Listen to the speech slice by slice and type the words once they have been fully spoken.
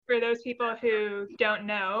For those people who don't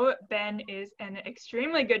know, Ben is an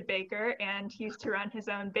extremely good baker and he used to run his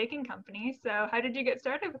own baking company. So how did you get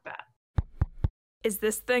started with that? Is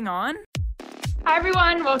this thing on? Hi,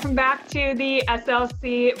 everyone. Welcome back to the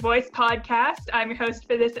SLC Voice Podcast. I'm your host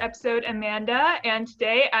for this episode, Amanda, and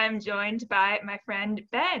today I'm joined by my friend,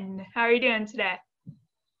 Ben. How are you doing today?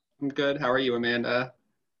 I'm good. How are you, Amanda?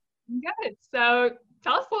 Good. So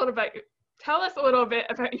tell us a little bit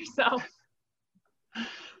about yourself.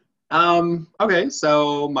 Okay,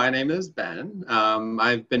 so my name is Ben.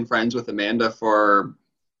 I've been friends with Amanda for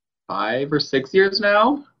 5 or 6 years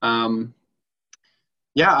now. I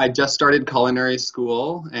just started culinary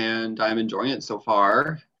school and I'm enjoying it so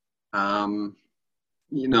far. Things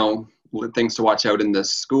to watch out in the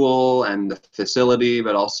school and the facility,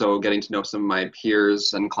 but also getting to know some of my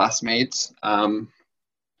peers and classmates. And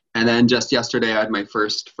then just yesterday I had my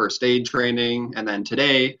first aid training, and then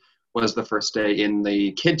today was the first day in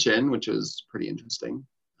the kitchen, which was pretty interesting.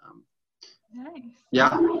 Nice. Yeah,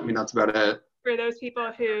 I mean, that's about it. For those people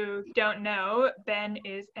who don't know, Ben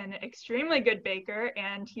is an extremely good baker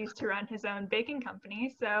and he used to run his own baking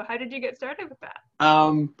company. So how did you get started with that?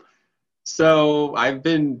 So I've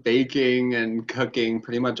been baking and cooking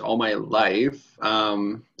pretty much all my life,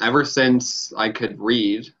 ever since I could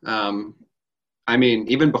read.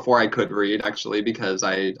 Even before I could read, actually, because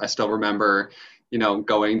I still remember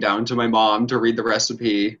going down to my mom to read the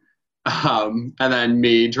recipe, and then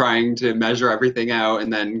me trying to measure everything out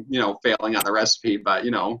and then, failing on the recipe, but,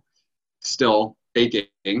 still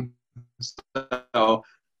baking. So,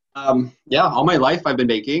 all my life I've been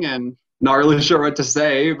baking and not really sure what to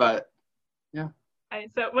say, but yeah.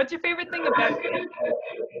 So what's your favorite thing about it?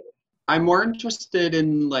 I'm more interested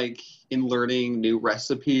in learning new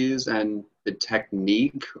recipes and the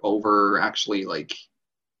technique over actually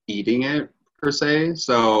eating it per se.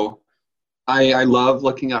 So I love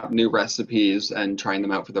looking up new recipes and trying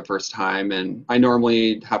them out for the first time. And I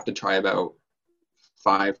normally have to try about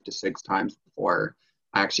 5 to 6 times before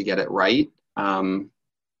I actually get it right.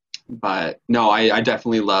 But no, I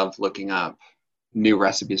definitely love looking up new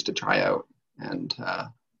recipes to try out. And,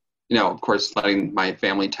 of course, letting my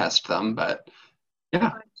family test them. But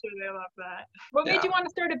yeah. I'm sure they love that. What made you want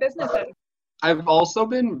to start a business? I've also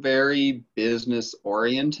been very business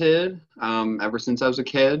oriented ever since I was a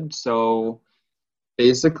kid. So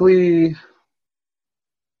basically,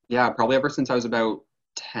 probably ever since I was about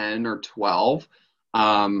 10 or 12.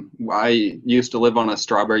 I used to live on a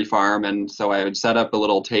strawberry farm, and so I would set up a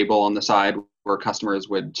little table on the side where customers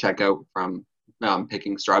would check out from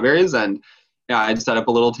picking strawberries. And I'd set up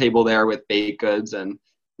a little table there with baked goods, and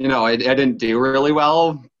I didn't do really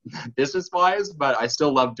well business wise, but I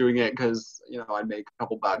still loved doing it because I'd make a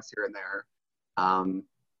couple bucks here and there.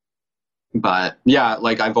 But yeah,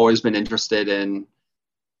 I've always been interested in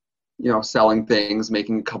selling things,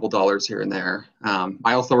 making a couple dollars here and there.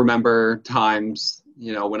 I also remember times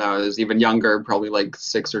when I was even younger, probably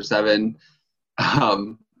 6 or 7,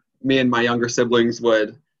 me and my younger siblings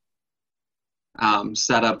would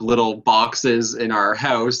set up little boxes in our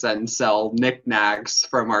house and sell knickknacks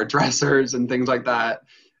from our dressers and things like that,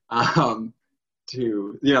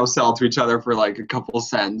 to sell to each other for a couple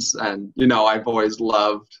cents. And I've always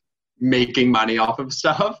loved making money off of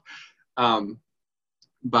stuff,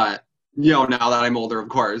 but now that I'm older, of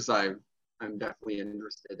course, I'm definitely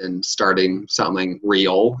interested in starting something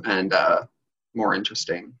real and more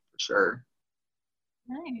interesting, for sure.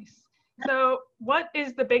 Nice. So what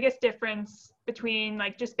is the biggest difference between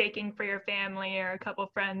just baking for your family or a couple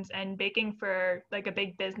friends and baking for a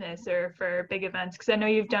big business or for big events? Because I know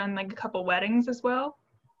you've done a couple weddings as well.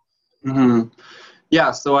 Mm-hmm.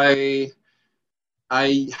 Yeah, so I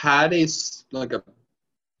had a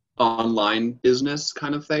online business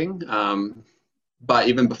kind of thing, but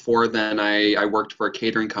even before then I worked for a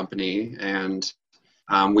catering company, and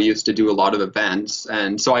we used to do a lot of events,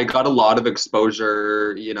 and so I got a lot of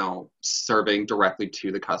exposure, serving directly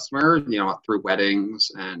to the customer, through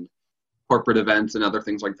weddings and corporate events and other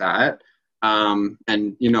things like that. And,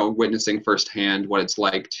 witnessing firsthand what it's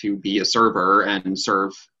like to be a server and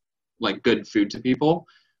serve good food to people.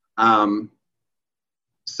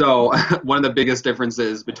 So one of the biggest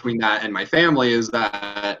differences between that and my family is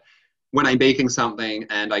that when I'm baking something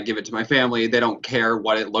and I give it to my family, they don't care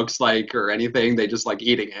what it looks like or anything. They just like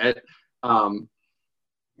eating it.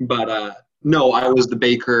 No, I was the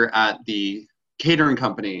baker at the catering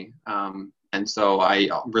company. And so I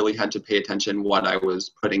really had to pay attention what I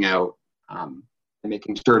was putting out, and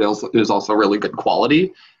making sure it was also really good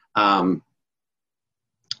quality.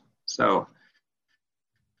 So,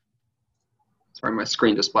 sorry, my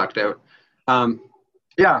screen just blacked out.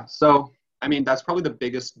 So I mean, that's probably the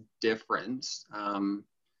biggest difference.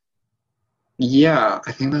 Yeah,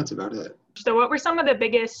 I think that's about it. So what were some of the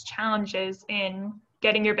biggest challenges in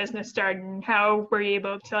getting your business started, and how were you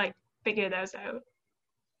able to like figure those out?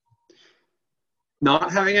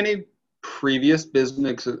 Not having any previous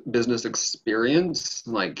business experience,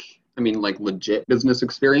 like I mean, like legit business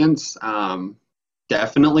experience,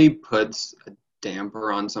 definitely puts a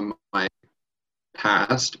damper on some of my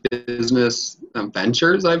past business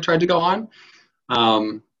ventures I've tried to go on.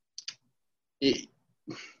 Um, it,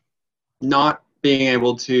 not being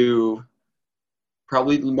able to,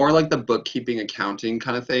 probably more like the bookkeeping, accounting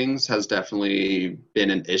kind of things has definitely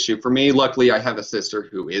been an issue for me. Luckily, I have a sister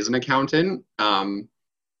who is an accountant.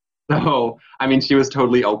 So, I mean, she was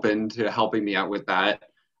totally open to helping me out with that.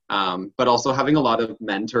 But also having a lot of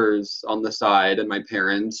mentors on the side, and my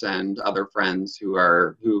parents and other friends who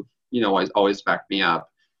always backed me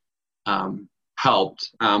up,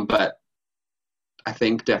 helped. But I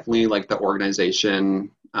think definitely like the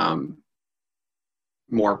organization,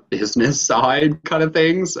 more business side kind of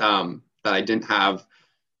things, that I didn't have.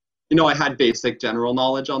 I had basic general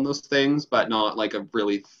knowledge on those things, but not like a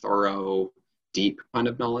really thorough, deep kind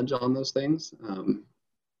of knowledge on those things.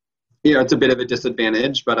 It's a bit of a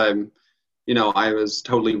disadvantage, but I was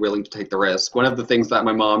totally willing to take the risk. One of the things that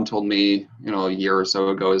my mom told me, a year or so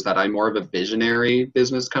ago, is that I'm more of a visionary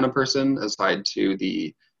business kind of person, aside to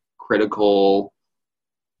the critical,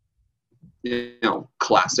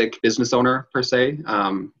 classic business owner per se.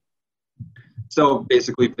 So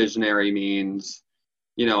basically visionary means,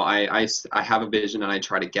 I have a vision and I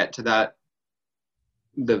try to get to that,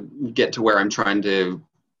 get to where I'm trying to,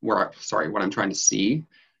 what I'm trying to see.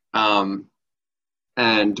 And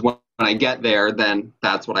when I get there, then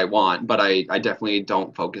that's what I want. But I definitely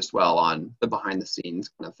don't focus well on the behind the scenes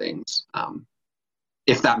kind of things,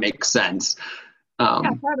 if that makes sense. Yeah,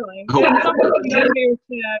 totally. It's something easier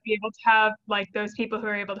to be able to have like those people who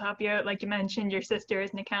are able to help you out. Like you mentioned, your sister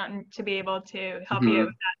is an accountant, to be able to help you out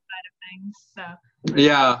with that side of things. So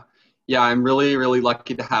yeah, I'm really, really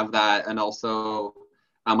lucky to have that. And also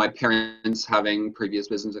my parents having previous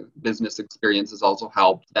business experiences also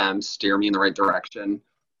helped them steer me in the right direction,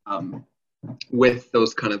 with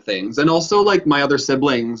those kind of things. And also like my other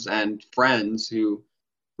siblings and friends who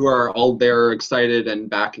are all there excited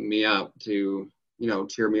and backing me up to,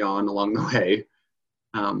 cheer me on along the way.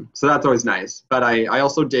 So that's always nice. But I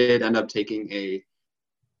also did end up taking a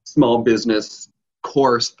small business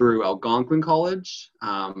course through Algonquin College,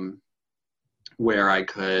 where I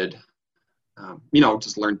could,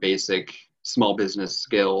 just learn basic small business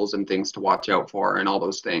skills and things to watch out for and all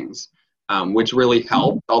those things, which really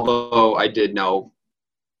helped. Although I did know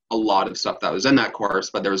a lot of stuff that was in that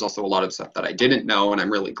course, but there was also a lot of stuff that I didn't know, and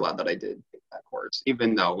I'm really glad that I did take that course,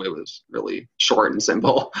 even though it was really short and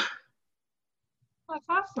simple. that's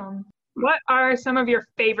awesome. What are some of your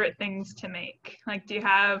favorite things to make? Like, do you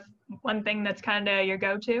have one thing that's kind of your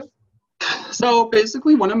go-to? So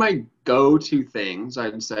basically, one of my go-to things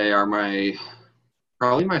I'd say are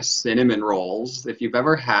probably my cinnamon rolls. If you've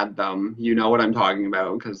ever had them, you know what I'm talking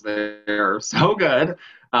about because they're so good.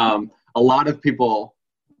 A lot of people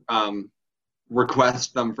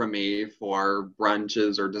request them from me for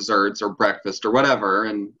brunches or desserts or breakfast or whatever,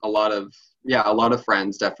 and a lot of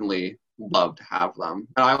friends definitely love to have them.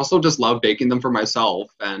 And I also just love baking them for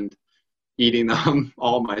myself and eating them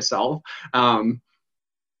all myself.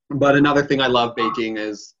 But another thing I love baking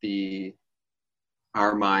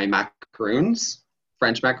are my macaroons,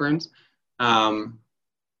 French macaroons.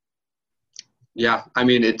 Yeah, I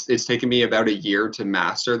mean, it's taken me about a year to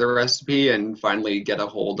master the recipe and finally get a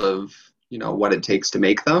hold of, what it takes to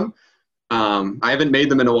make them. I haven't made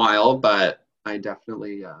them in a while, but I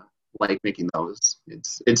definitely like making those.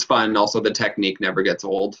 It's fun. Also, the technique never gets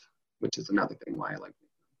old, which is another thing why I like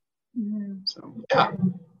them. So, yeah.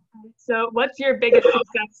 So what's your biggest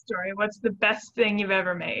success story? What's the best thing you've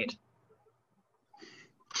ever made?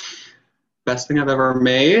 Best thing I've ever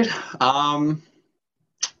made?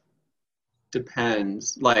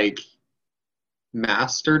 Depends. Like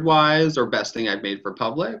mastered wise or best thing I've made for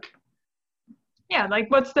public? Yeah,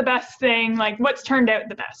 like what's the best thing? Like what's turned out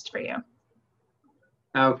the best for you?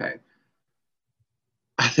 Okay.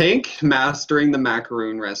 I think mastering the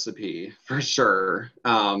macaroon recipe for sure.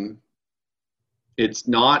 It's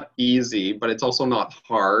not easy, but it's also not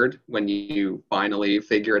hard when you finally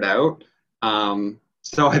figure it out.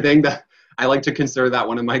 So I think that I like to consider that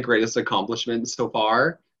one of my greatest accomplishments so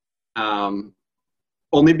far.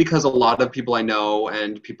 Only because a lot of people I know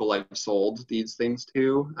and people I've sold these things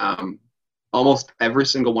to, almost every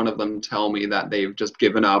single one of them tell me that they've just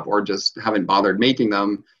given up or just haven't bothered making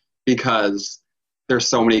them because there's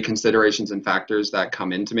so many considerations and factors that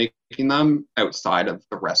come into making them outside of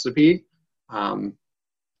the recipe.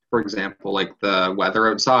 For example, like the weather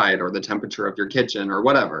outside or the temperature of your kitchen or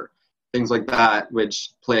whatever, things like that,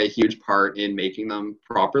 which play a huge part in making them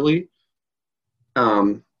properly.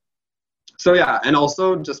 So yeah, and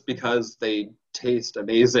also just because they taste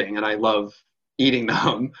amazing and I love eating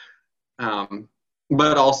them.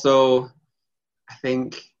 But also, I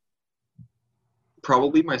think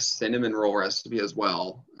probably my cinnamon roll recipe as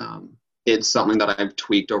well. It's something that I've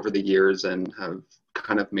tweaked over the years and have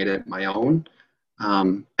kind of made it my own.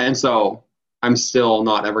 And so I'm still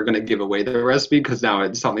not ever going to give away the recipe because now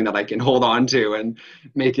it's something that I can hold on to and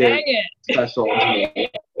make it special to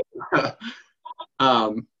me.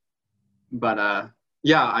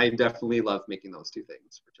 Yeah, I definitely love making those two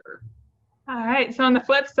things for sure. All right. So on the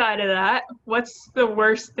flip side of that, what's the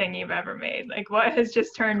worst thing you've ever made? Like what has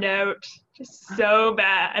just turned out just so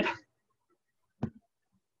bad?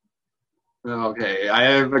 Okay, I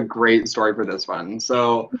have a great story for this one.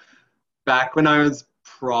 So back when I was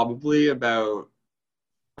probably about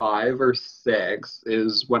 5 or 6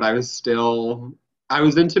 is when I was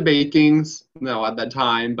into baking, no, at that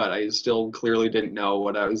time, but I still clearly didn't know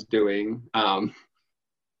what I was doing.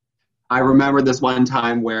 I remember this one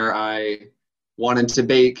time where I wanted to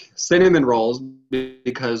bake cinnamon rolls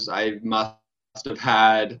because I must have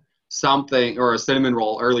had something or a cinnamon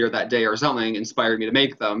roll earlier that day or something inspired me to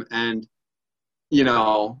make them. And,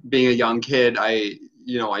 being a young kid, I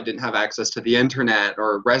didn't have access to the internet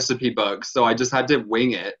or recipe books, so I just had to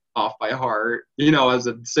wing it off by heart. As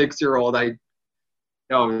a 6-year-old, it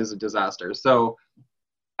was a disaster. So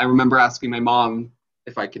I remember asking my mom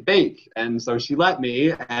if I could bake, and so she let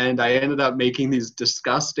me, and I ended up making these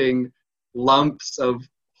disgusting lumps of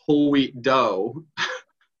whole wheat dough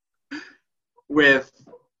with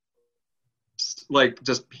like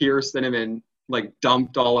just pure cinnamon like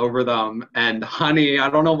dumped all over them and honey. I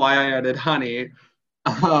don't know why I added honey.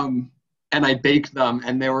 And I baked them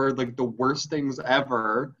and they were like the worst things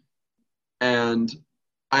ever. And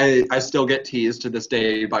I still get teased to this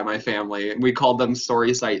day by my family. We called them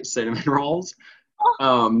Story Site cinnamon rolls.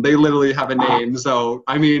 They literally have a name. So,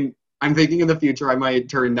 I mean, I'm thinking in the future I might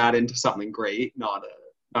turn that into something great, not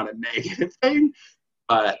a negative thing.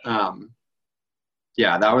 But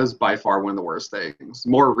yeah, that was by far one of the worst things.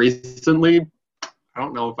 More recently, I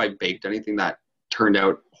don't know if I baked anything that turned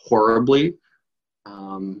out horribly.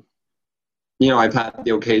 I've had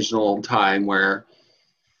the occasional time where,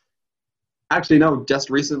 actually, no, just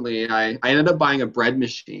recently I ended up buying a bread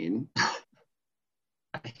machine.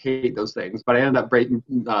 I hate those things, but I ended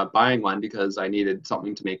up buying one because I needed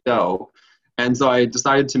something to make dough. And so I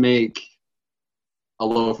decided to make a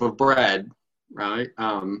loaf of bread, right?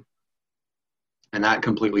 And that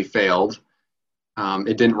completely failed.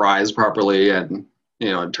 It didn't rise properly and,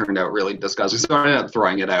 it turned out really disgusting. So I ended up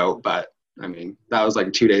throwing it out, but I mean, that was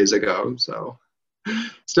like 2 days ago. So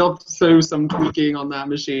still some tweaking on that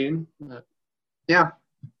machine. But yeah.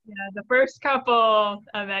 Yeah, the first couple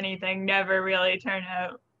of anything never really turn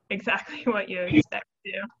out exactly what you expect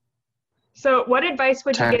to. So what advice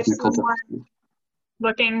would you give someone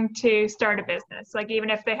looking to start a business? Like even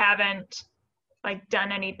if they haven't like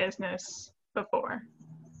done any business before?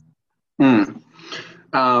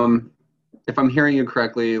 If I'm hearing you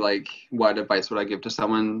correctly, like what advice would I give to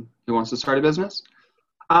someone who wants to start a business?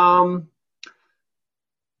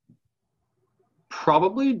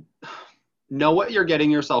 Probably know what you're getting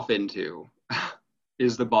yourself into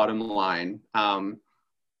is the bottom line. For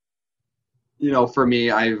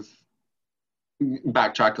me, I've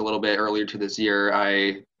backtracked a little bit earlier to this year.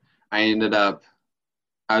 I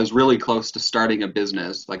was really close to starting a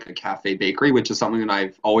business, like a cafe bakery, which is something that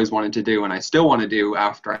I've always wanted to do and I still want to do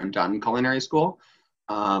after I'm done culinary school.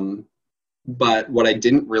 But what I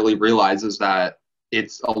didn't really realize is that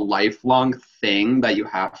it's a lifelong thing that you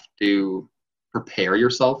have to prepare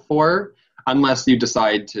yourself for, unless you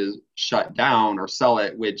decide to shut down or sell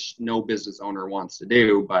it, which no business owner wants to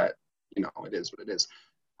do, but it is what it is.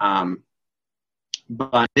 But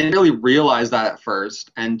I didn't really realize that at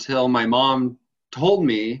first until my mom told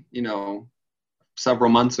me, several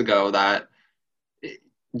months ago that it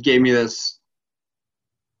gave me this,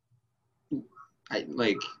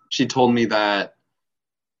 she told me that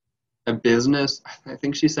I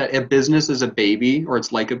think she said a business is a baby, or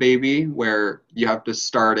it's like a baby where you have to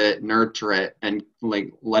start it, nurture it, and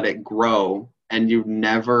like let it grow, and you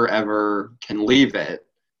never ever can leave it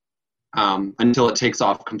until it takes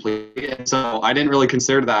off completely. And so I didn't really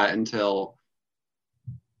consider that until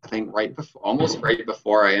I think almost right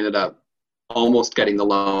before I ended up almost getting the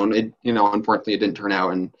loan. Unfortunately it didn't turn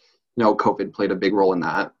out, and COVID played a big role in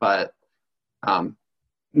that. But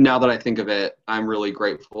now that I think of it, I'm really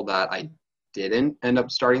grateful that I didn't end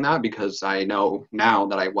up starting that, because I know now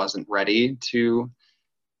that I wasn't ready to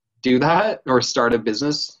do that or start a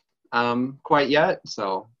business quite yet.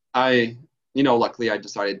 So luckily I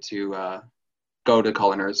decided to go to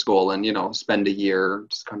culinary school and, spend a year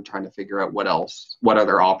just kind of trying to figure out what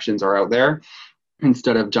other options are out there,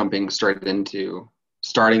 instead of jumping straight into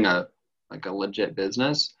starting a legit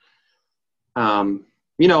business.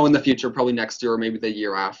 In the future, probably next year or maybe the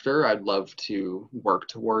year after, I'd love to work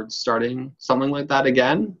towards starting something like that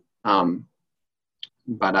again. But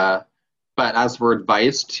as for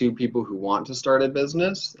advice to people who want to start a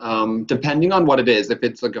business, depending on what it is, if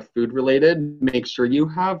it's like a food related, make sure you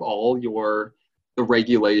have all the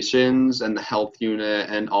regulations and the health unit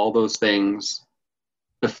and all those things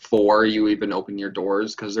before you even open your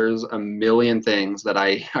doors, because there's a million things that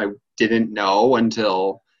I didn't know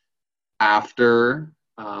until after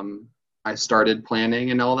I started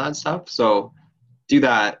planning and all that stuff. So do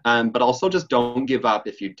that, but also just don't give up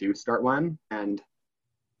if you do start one, and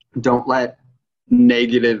don't let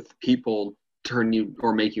negative people turn you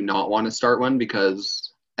or make you not want to start one,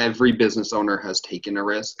 because every business owner has taken a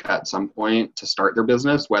risk at some point to start their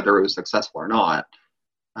business, whether it was successful or not.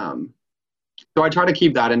 So I try to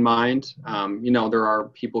keep that in mind. There are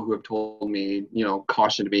people who have told me,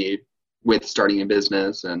 cautioned me with starting a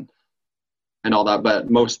business and all that, but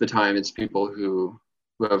most of the time it's people who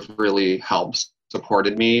have really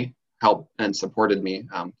supported me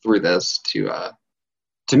through this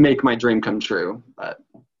to make my dream come true. But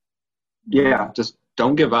yeah, just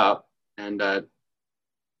don't give up, and don't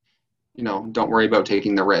worry about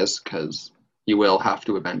taking the risk, because you will have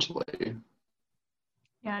to eventually.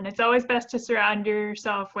 Yeah, and it's always best to surround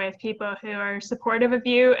yourself with people who are supportive of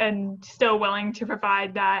you and still willing to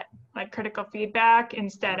provide that critical feedback,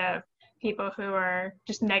 instead of people who are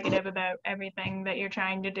just negative about everything that you're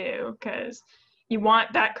trying to do, because you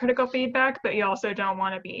want that critical feedback, but you also don't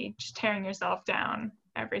want to be just tearing yourself down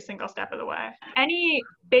every single step of the way. Any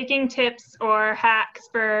baking tips or hacks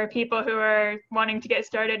for people who are wanting to get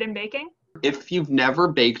started in baking? If you've never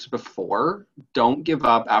baked before, don't give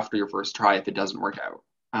up after your first try if it doesn't work out.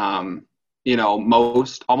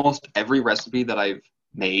 Almost every recipe that I've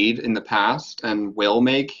made in the past and will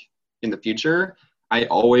make in the future, I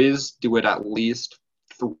always do it at least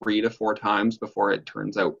 3 to 4 times before it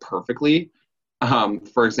turns out perfectly.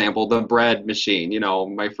 For example, the bread machine,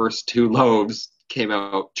 my first 2 loaves came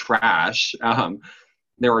out trash.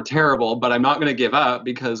 They were terrible, but I'm not going to give up,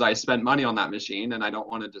 because I spent money on that machine and I don't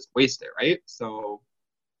want to just waste it, right? So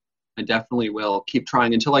I definitely will keep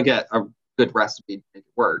trying until I get a good recipe to make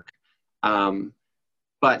it work.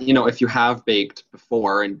 But if you have baked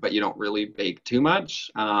before but you don't really bake too much,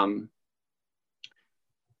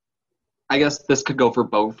 I guess this could go for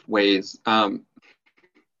both ways.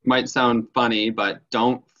 Might sound funny, but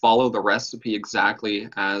don't follow the recipe exactly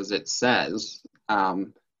as it says,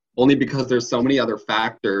 only because there's so many other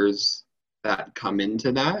factors that come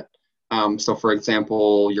into that. So for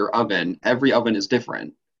example, your oven, every oven is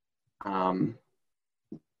different.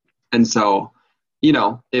 And so,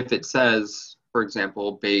 if it says, for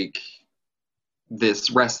example, bake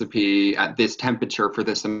this recipe at this temperature for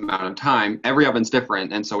this amount of time, every oven's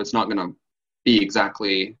different, and so it's not going to be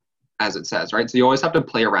exactly as it says, right? So you always have to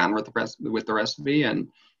play around with the recipe and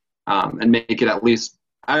make it, at least,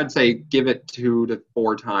 I would say, give it 2 to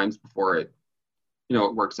 4 times before it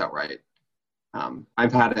works out right.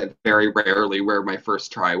 I've had it very rarely where my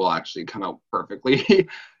first try will actually come out perfectly.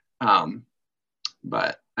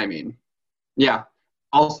 But I mean, yeah.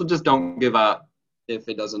 Also, just don't give up if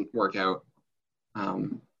it doesn't work out.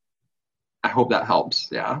 I hope that helps.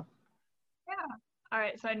 Yeah. Yeah. All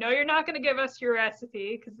right. So I know you're not going to give us your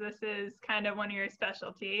recipe, because this is kind of one of your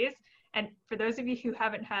specialties. And for those of you who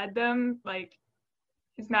haven't had them,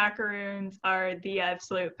 his macaroons are the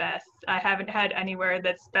absolute best. I haven't had anywhere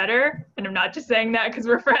that's better, and I'm not just saying that because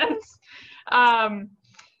we're friends.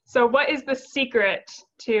 So what is the secret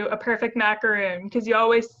to a perfect macaroon? Because you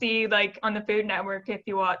always see, on the Food Network, if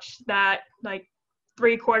you watch that,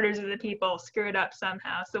 3/4 of the people screw it up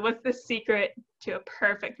somehow. So what's the secret to a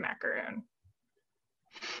perfect macaroon?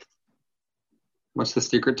 What's the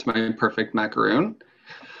secret to my perfect macaroon?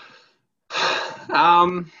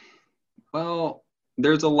 Well,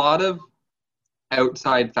 there's a lot of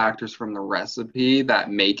outside factors from the recipe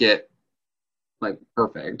that make it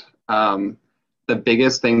perfect. The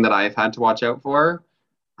biggest thing that I've had to watch out for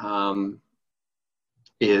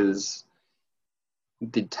is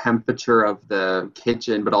the temperature of the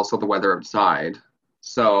kitchen, but also the weather outside.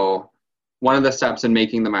 So one of the steps in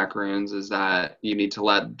making the macaroons is that you need to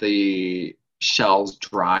let the shells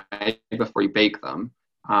dry before you bake them.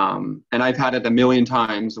 And I've had it a million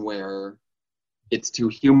times where it's too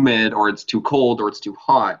humid or it's too cold or it's too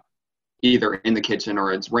hot, either in the kitchen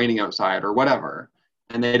or it's raining outside or whatever,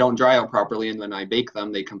 and they don't dry out properly, and when I bake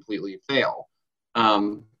them, they completely fail.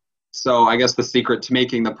 So I guess the secret to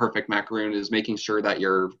making the perfect macaroon is making sure that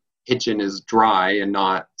your kitchen is dry and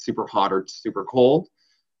not super hot or super cold.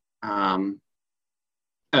 And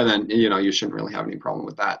then, you shouldn't really have any problem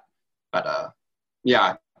with that. But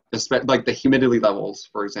yeah, like the humidity levels,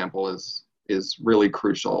 for example, is really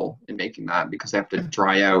crucial in making that, because they have to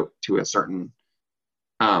dry out to a certain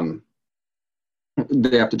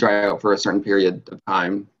they have to dry out for a certain period of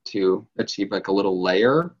time to achieve like a little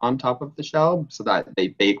layer on top of the shell so that they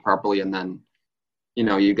bake properly, and then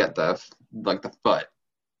you get the foot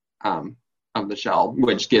of the shell,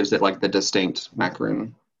 which gives it like the distinct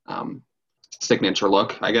macaroon signature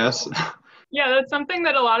look, I guess. Yeah, that's something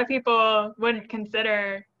that a lot of people wouldn't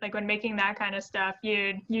consider, like when making that kind of stuff.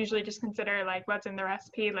 You'd usually just consider like what's in the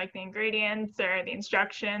recipe, like the ingredients or the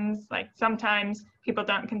instructions. Like sometimes people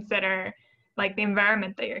don't consider like the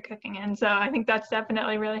environment that you're cooking in. So I think that's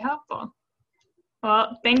definitely really helpful.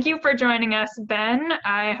 Well, thank you for joining us, Ben.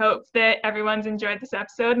 I hope that everyone's enjoyed this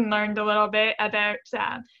episode and learned a little bit about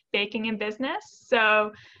baking in business.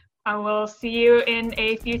 So I will see you in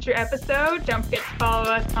a future episode. Don't forget to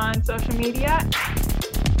follow us on social media.